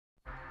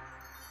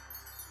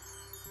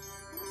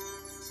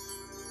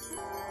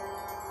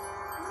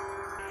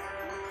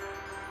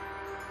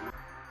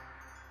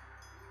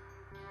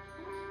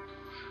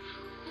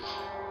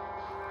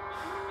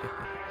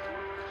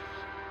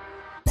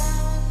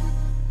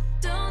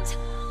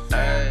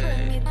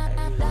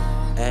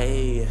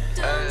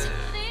Hey,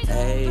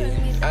 hey,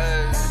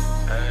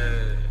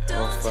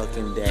 oh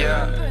fucking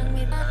damn.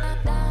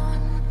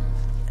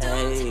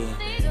 Hey,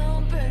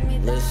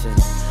 listen,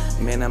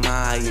 man, I'm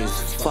high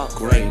as fuck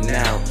right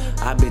now.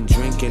 I've been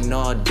drinking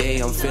all day,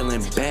 I'm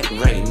feeling back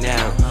right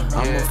now.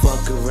 I'ma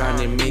fuck around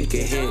and make a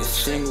hit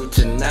single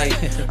tonight.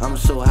 I'm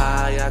so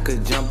high I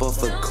could jump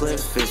off a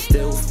cliff and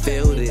still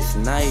feel this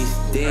nice.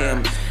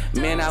 Damn,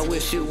 man, I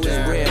wish it was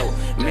real.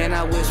 Man,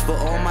 I wish for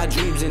all my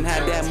dreams and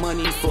had that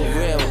money for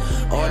real.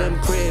 All them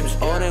cribs,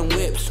 all them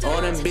whips,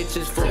 all them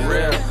bitches for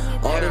real.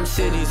 All them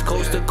cities,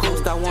 coast to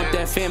coast, I want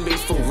that fan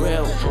base for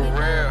real.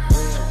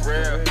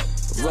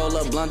 Roll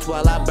up blunts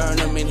while I burn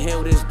them,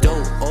 inhale this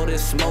dope. All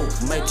this smoke,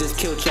 might just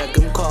kill check,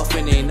 I'm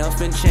coughing, ain't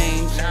nothing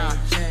changed.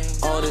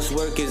 All this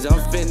work is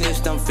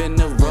unfinished, I'm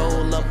finna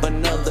roll up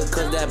another,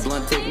 cause that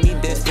blunt take me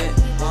distant.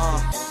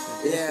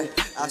 Yeah,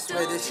 I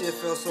swear this shit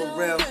feels so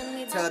real.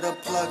 Tell the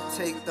plug,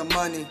 take the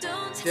money,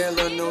 deal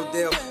or no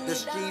deal. The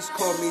streets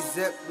call me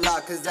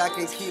Ziploc, cause I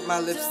can keep my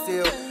lips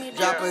still.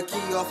 Drop a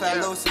key off at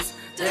Loso's,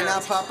 then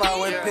I pop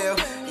out and pill.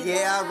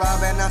 Yeah, I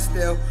rob and I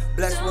steal,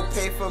 Bletz will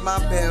pay for my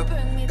bill.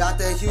 Got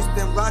the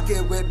Houston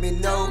Rocket with me,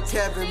 no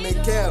Kevin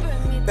McHale.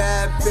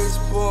 Bad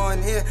bitch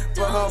born here,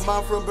 but her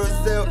mom from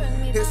Brazil.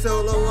 Hit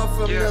solo up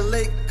from the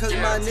lake, cause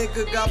my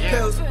nigga got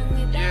pills.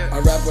 I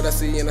rap what I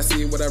see and I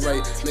see what I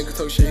write. Nigga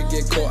talk shit,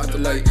 get caught out the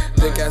light.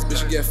 Thick ass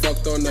bitch, get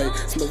fucked all night.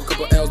 Smoke a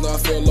couple L's, now I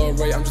feel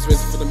alright. I'm just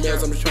racing for the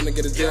meals, I'm just trying to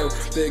get a deal.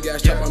 Big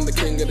ass chop, I'm the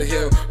king of the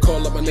hill.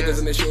 Call up my niggas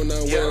and they sure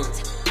not well.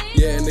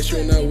 Yeah, and they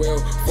sure not well.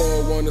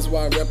 401 is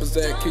why I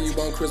represent. Kill you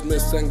on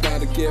Christmas and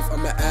got a gift.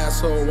 I'm an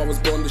asshole, I was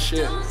born to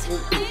shit.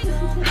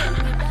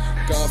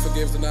 God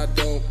forgives and I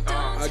don't.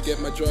 I get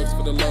my drugs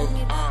for the low.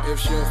 If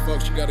she don't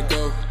fuck, she gotta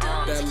go.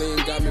 That lean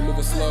got me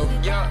moving slow.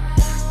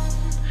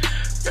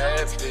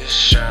 Bad bitch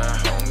shine,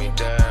 hold me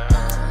down.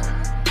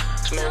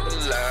 Smoke a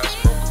loud,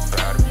 smoke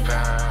about a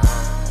pound.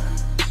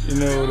 You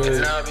know what it is.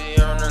 And I be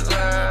on the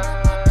line.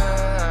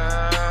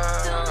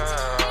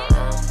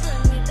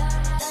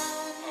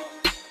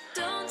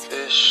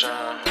 Bitch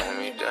shine, hold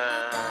me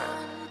down.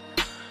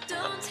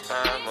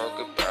 I smoke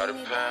about a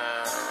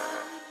pound.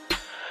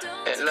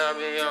 And I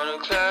be on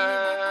the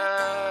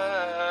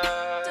cloud.